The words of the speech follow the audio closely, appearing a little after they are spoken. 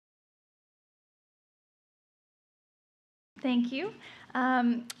Thank you.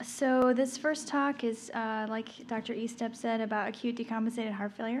 So this first talk is, like Dr. Estep said, about acute decompensated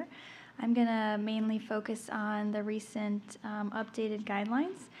heart failure. I'm going to mainly focus on the recent updated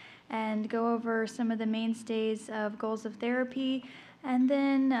guidelines and go over some of the mainstays of goals of therapy, and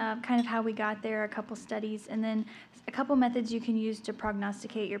then kind of how we got there, a couple studies, and then a couple methods you can use to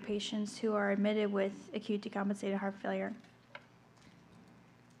prognosticate your patients who are admitted with acute decompensated heart failure.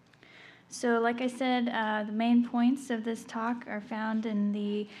 So like I said, the main points of this talk are found in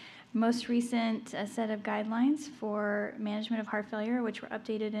the most recent set of guidelines for management of heart failure, which were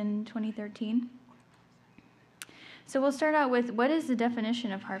updated in 2013. So we'll start out with, what is the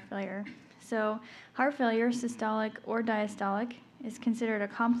definition of heart failure? So heart failure, systolic or diastolic, is considered a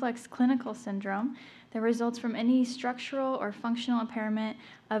complex clinical syndrome that results from any structural or functional impairment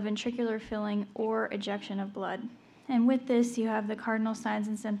of ventricular filling or ejection of blood. And with this, you have the cardinal signs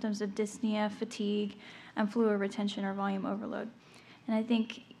and symptoms of dyspnea, fatigue, and fluid retention or volume overload. And I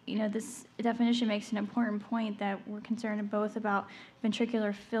think, this definition makes an important point that we're concerned both about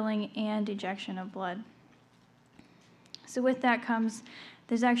ventricular filling and ejection of blood. So with that comes,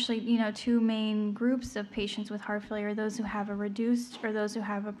 there's actually, two main groups of patients with heart failure, those who have a reduced or those who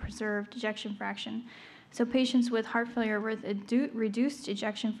have a preserved ejection fraction. So patients with heart failure with a reduced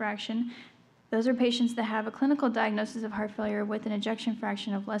ejection fraction, those are patients that have a clinical diagnosis of heart failure with an ejection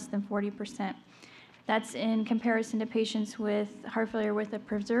fraction of less than 40%. That's in comparison to patients with heart failure with a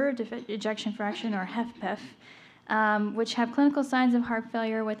preserved ejection fraction, or HFpEF, which have clinical signs of heart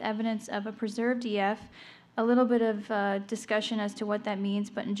failure with evidence of a preserved EF. A little bit of discussion as to what that means,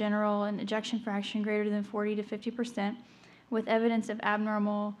 but in general, an ejection fraction greater than 40 to 50% with evidence of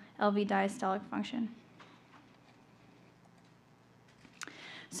abnormal LV diastolic function.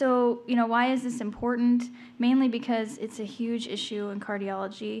 So, why is this important? Mainly because it's a huge issue in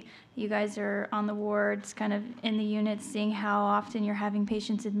cardiology. You guys are on the wards, kind of in the units, seeing how often you're having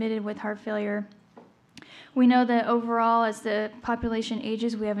patients admitted with heart failure. We know that overall, as the population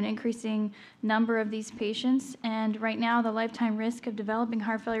ages, we have an increasing number of these patients. And right now, the lifetime risk of developing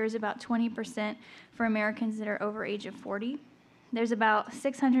heart failure is about 20% for Americans that are over age of 40. There's about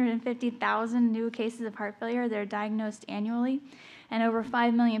 650,000 new cases of heart failure that are diagnosed annually, and over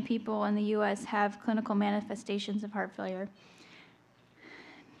 5 million people in the U.S. have clinical manifestations of heart failure.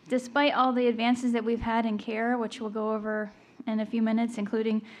 Despite all the advances that we've had in care, which we'll go over in a few minutes,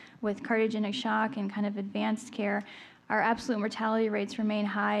 including with cardiogenic shock and kind of advanced care, our absolute mortality rates remain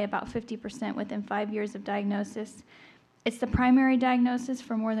high, about 50% within 5 years of diagnosis. It's the primary diagnosis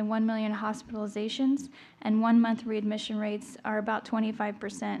for more than 1 million hospitalizations, and 1 month readmission rates are about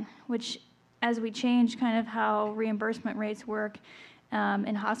 25%, which, as we change kind of how reimbursement rates work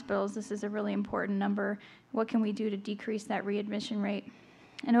in hospitals, this is a really important number. What can we do to decrease that readmission rate?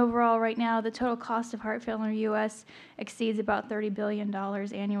 And overall, right now, the total cost of heart failure in the U.S. exceeds about $30 billion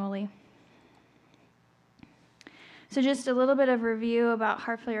annually. So just a little bit of review about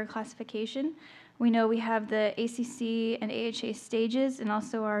heart failure classification. We know we have the ACC and AHA stages, and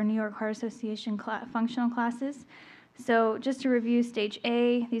also our New York Heart Association functional classes. So just to review, stage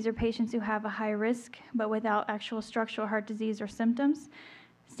A, these are patients who have a high risk but without actual structural heart disease or symptoms.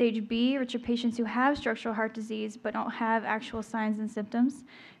 Stage B, which are patients who have structural heart disease but don't have actual signs and symptoms.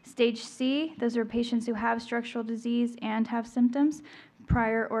 Stage C, those are patients who have structural disease and have symptoms,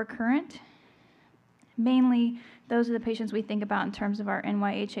 prior or current. Mainly, those are the patients we think about in terms of our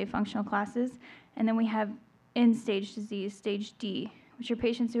NYHA functional classes. And then we have end-stage disease, stage D, which are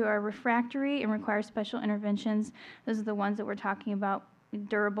patients who are refractory and require special interventions. Those are the ones that we're talking about,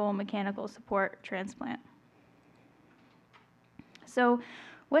 durable mechanical support transplant. So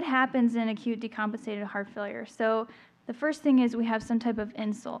what happens in acute decompensated heart failure? So the first thing is we have some type of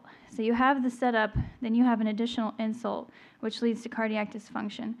insult. So you have the setup, then you have an additional insult, which leads to cardiac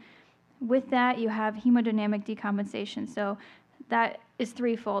dysfunction. With that, you have hemodynamic decompensation. So that is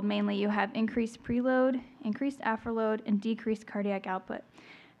threefold. Mainly, you have increased preload, increased afterload, and decreased cardiac output.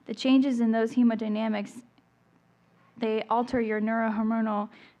 The changes in those hemodynamics, they alter your neurohormonal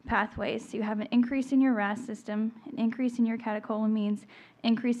pathways. So you have an increase in your RAS system, an increase in your catecholamines,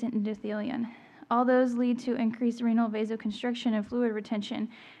 increase in endothelium. All those lead to increased renal vasoconstriction and fluid retention,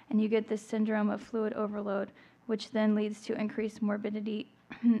 and you get this syndrome of fluid overload, which then leads to increased morbidity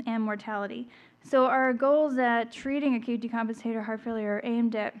and mortality. So our goals at treating acute decompensated heart failure are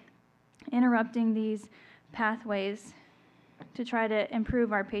aimed at interrupting these pathways to try to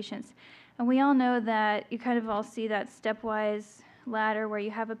improve our patients. And we all know that you kind of all see that stepwise ladder where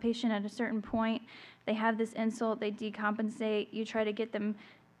you have a patient at a certain point, they have this insult, they decompensate, you try to get them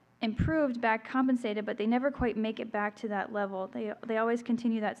improved back compensated, but they never quite make it back to that level. They always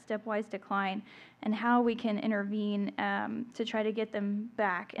continue that stepwise decline, and how we can intervene to try to get them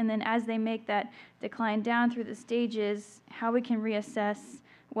back. And then as they make that decline down through the stages, how we can reassess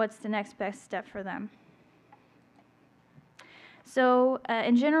what's the next best step for them. So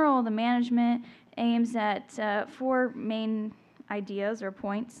in general, the management aims at 4 main ideas or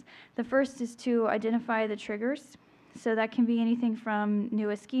points. The first is to identify the triggers. So that can be anything from new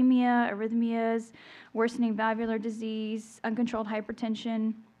ischemia, arrhythmias, worsening valvular disease, uncontrolled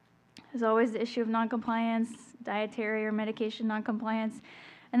hypertension. There's always the issue of noncompliance, dietary or medication noncompliance,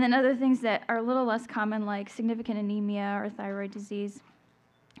 and then other things that are a little less common, like significant anemia or thyroid disease.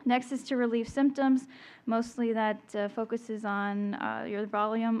 Next is to relieve symptoms. Mostly that focuses on your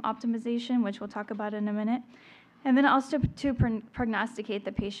volume optimization, which we'll talk about in a minute. And then also to prognosticate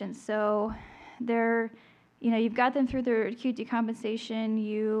the patient. So you've got them through their acute decompensation.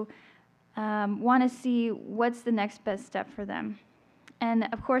 You want to see what's the next best step for them. And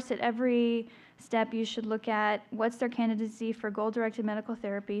of course, at every step, you should look at what's their candidacy for goal-directed medical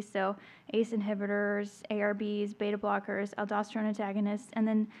therapy, so ACE inhibitors, ARBs, beta blockers, aldosterone antagonists, and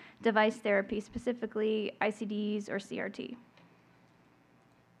then device therapy, specifically ICDs or CRT.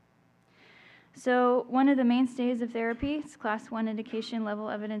 So one of the mainstays of therapy, it's class 1 indication,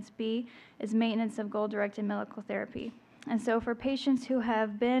 level evidence B, is maintenance of goal-directed medical therapy. And so for patients who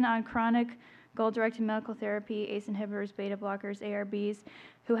have been on chronic goal-directed medical therapy, ACE inhibitors, beta blockers, ARBs,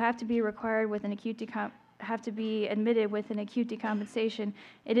 who have to be admitted with an acute decompensation,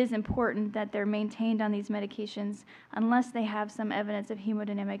 it is important that they're maintained on these medications unless they have some evidence of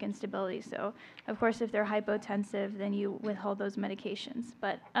hemodynamic instability. So, of course, if they're hypotensive, then you withhold those medications.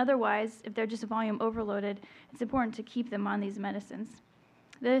 But otherwise, if they're just volume overloaded, it's important to keep them on these medicines.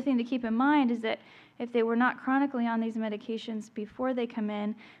 The other thing to keep in mind is that if they were not chronically on these medications before they come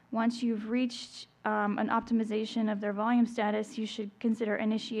in, once you've reached an optimization of their volume status, you should consider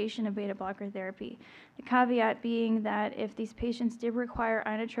initiation of beta blocker therapy. The caveat being that if these patients did require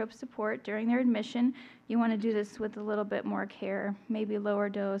inotrope support during their admission, you want to do this with a little bit more care, maybe lower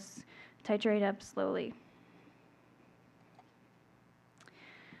dose, titrate up slowly.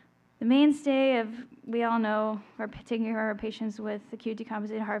 The mainstay of, we all know, taking care of our patients with acute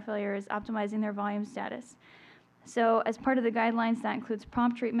decompensated heart failure is optimizing their volume status. So as part of the guidelines, that includes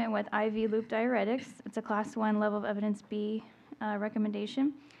prompt treatment with IV loop diuretics. It's a class 1 level of evidence B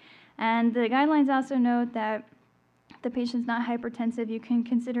recommendation. And the guidelines also note that if the patient's not hypertensive, you can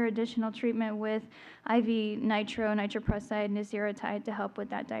consider additional treatment with IV nitroprusside, nisiratide to help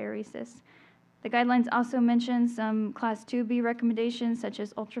with that diuresis. The guidelines also mention some class 2B recommendations, such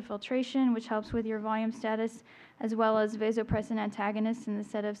as ultrafiltration, which helps with your volume status, as well as vasopressin antagonists in the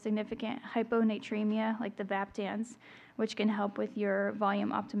set of significant hyponatremia, like the Vaptans, which can help with your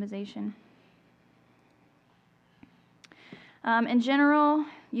volume optimization. In general,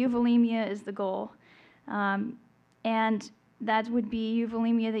 euvolemia is the goal, and that would be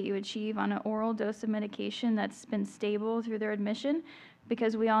euvolemia that you achieve on an oral dose of medication that's been stable through their admission,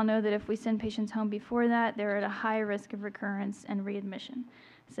 because we all know that if we send patients home before that, they're at a high risk of recurrence and readmission.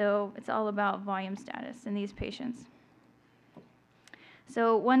 So it's all about volume status in these patients.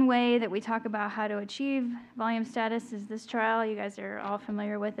 So one way that we talk about how to achieve volume status is this trial. You guys are all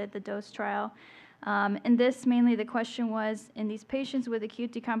familiar with it, the DOSE trial. And this, mainly the question was, in these patients with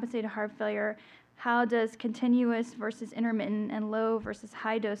acute decompensated heart failure, how does continuous versus intermittent and low versus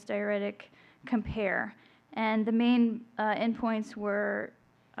high dose diuretic compare? And the main endpoints were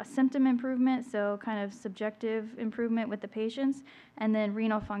a symptom improvement, so kind of subjective improvement with the patients, and then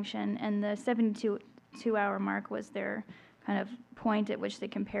renal function. And the 72-hour mark was their kind of point at which they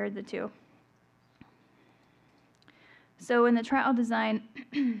compared the two. So in the trial design,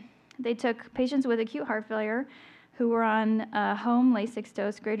 they took patients with acute heart failure who were on a home Lasix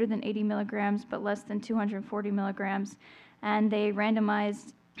dose greater than 80 milligrams but less than 240 milligrams, and they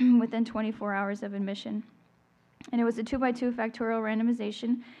randomized within 24 hours of admission. And it was a 2x2 factorial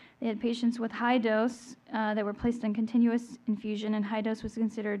randomization. They had patients with high dose that were placed on continuous infusion, and high dose was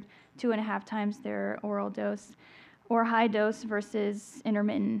considered 2.5 times their oral dose, or high dose versus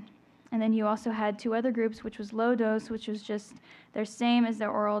intermittent. And then you also had 2 other groups, which was low dose, which was just their same as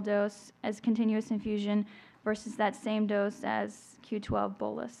their oral dose as continuous infusion versus that same dose as Q12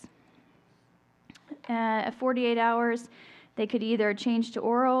 bolus. At 48 hours, they could either change to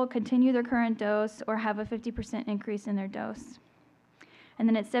oral, continue their current dose, or have a 50% increase in their dose. And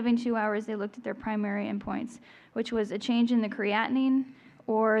then at 72 hours, they looked at their primary endpoints, which was a change in the creatinine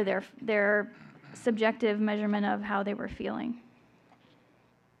or their subjective measurement of how they were feeling.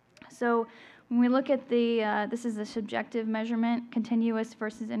 So When we look at this is a subjective measurement, continuous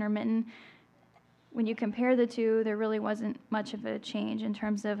versus intermittent. When you compare the two, there really wasn't much of a change in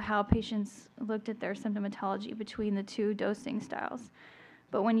terms of how patients looked at their symptomatology between the two dosing styles.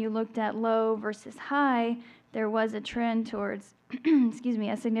 But when you looked at low versus high, there was a trend towards, excuse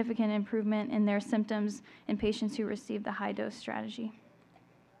me, a significant improvement in their symptoms in patients who received the high dose strategy.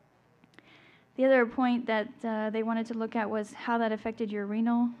 The other point that they wanted to look at was how that affected your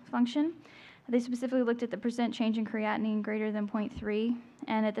renal function. They specifically looked at the percent change in creatinine greater than 0.3,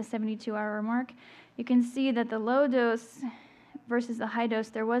 and at the 72-hour mark, you can see that the low dose versus the high dose,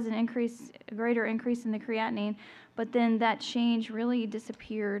 there was a greater increase in the creatinine, but then that change really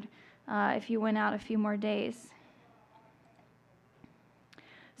disappeared if you went out a few more days.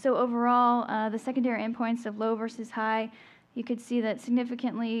 So overall, the secondary endpoints of low versus high, you could see that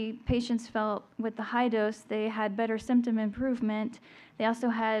significantly patients felt with the high dose, they had better symptom improvement. They also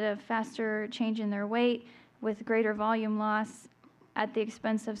had a faster change in their weight with greater volume loss at the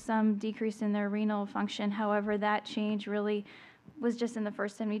expense of some decrease in their renal function. However, that change really was just in the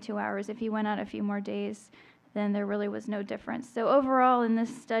first 72 hours. If you went out a few more days, then there really was no difference. So overall in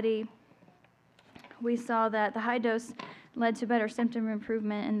this study, we saw that the high dose led to better symptom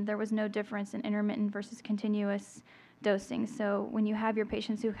improvement, and there was no difference in intermittent versus continuous dosing. So when you have your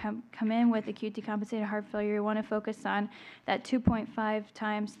patients who come in with acute decompensated heart failure, you want to focus on that 2.5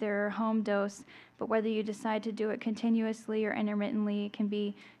 times their home dose, but whether you decide to do it continuously or intermittently can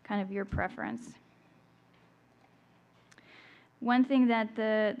be kind of your preference. One thing that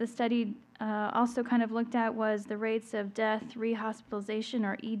the study also kind of looked at was the rates of death, rehospitalization,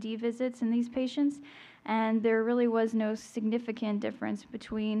 or ED visits in these patients, and there really was no significant difference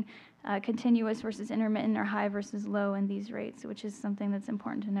between continuous versus intermittent or high versus low in these rates, which is something that's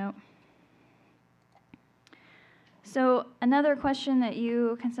important to note. So another question that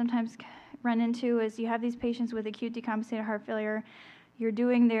you can sometimes run into is you have these patients with acute decompensated heart failure, you're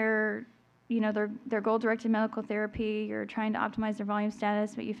doing their goal-directed medical therapy, you're trying to optimize their volume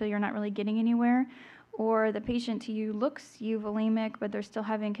status, but you feel you're not really getting anywhere, or the patient to you looks euvolemic, but they're still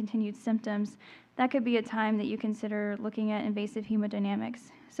having continued symptoms. That could be a time that you consider looking at invasive hemodynamics.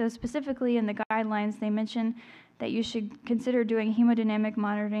 So specifically in the guidelines, they mention that you should consider doing hemodynamic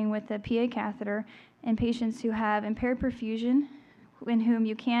monitoring with a PA catheter in patients who have impaired perfusion, in whom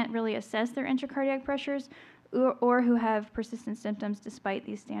you can't really assess their intracardiac pressures, or who have persistent symptoms despite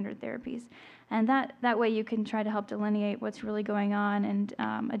these standard therapies. And that way you can try to help delineate what's really going on and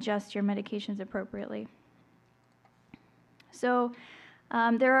adjust your medications appropriately. So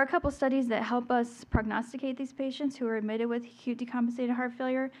there are a couple studies that help us prognosticate these patients who are admitted with acute decompensated heart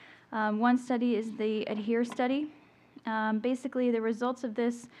failure. One study is the ADHERE study. Basically, the results of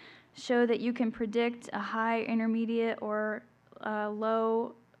this show that you can predict a high, intermediate, or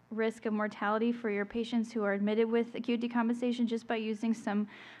low risk of mortality for your patients who are admitted with acute decompensation just by using some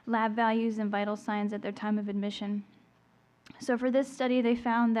lab values and vital signs at their time of admission. So for this study, they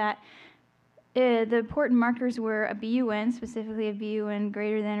found that the important markers were a BUN, specifically a BUN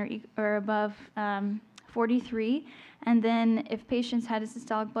greater than or above 43, and then if patients had a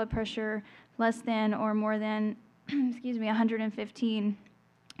systolic blood pressure less than or more than 115.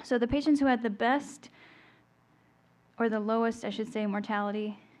 So the patients who had the best, or the lowest, I should say,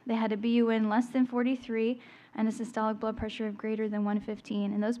 mortality, they had a BUN less than 43 and a systolic blood pressure of greater than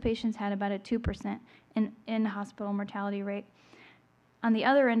 115, and those patients had about a 2% in hospital mortality rate. On the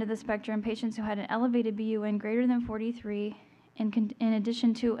other end of the spectrum, patients who had an elevated BUN greater than 43, in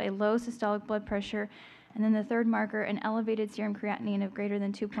addition to a low systolic blood pressure, and then the third marker, an elevated serum creatinine of greater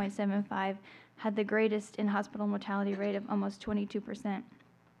than 2.75, had the greatest in-hospital mortality rate of almost 22%.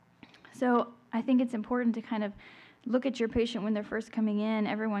 So I think it's important to kind of look at your patient when they're first coming in.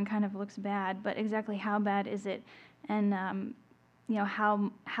 Everyone kind of looks bad, but exactly how bad is it? And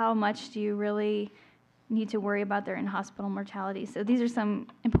how much do you really need to worry about their in-hospital mortality? So these are some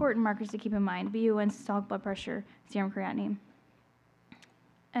important markers to keep in mind: BUN, systolic blood pressure, serum creatinine.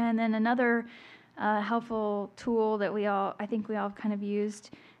 And then another helpful tool that I think we all kind of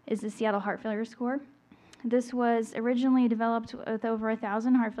used is the Seattle Heart Failure Score. This was originally developed with over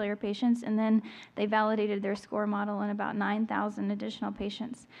 1,000 heart failure patients, and then they validated their score model in about 9,000 additional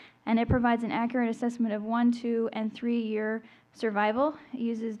patients. And it provides an accurate assessment of 1, 2, and 3-year survival. It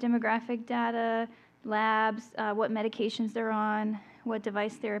uses demographic data, labs, what medications they're on, what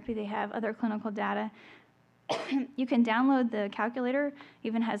device therapy they have, other clinical data. You can download the calculator,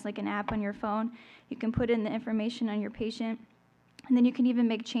 even has like an app on your phone. You can put in the information on your patient, and then you can even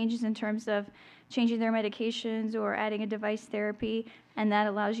make changes in terms of changing their medications or adding a device therapy, and that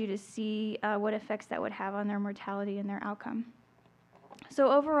allows you to see what effects that would have on their mortality and their outcome. So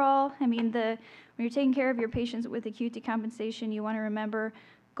overall, I mean, when you're taking care of your patients with acute decompensation, you want to remember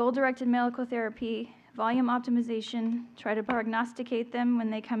goal-directed medical therapy, volume optimization, try to prognosticate them when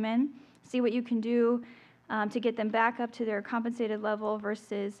they come in, see what you can do to get them back up to their compensated level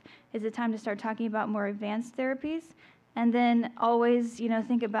versus is it time to start talking about more advanced therapies? And then always,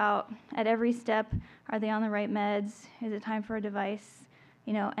 think about at every step, are they on the right meds? Is it time for a device?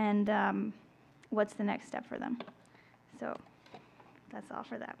 And what's the next step for them? So that's all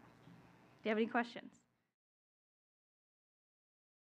for that. Do you have any questions?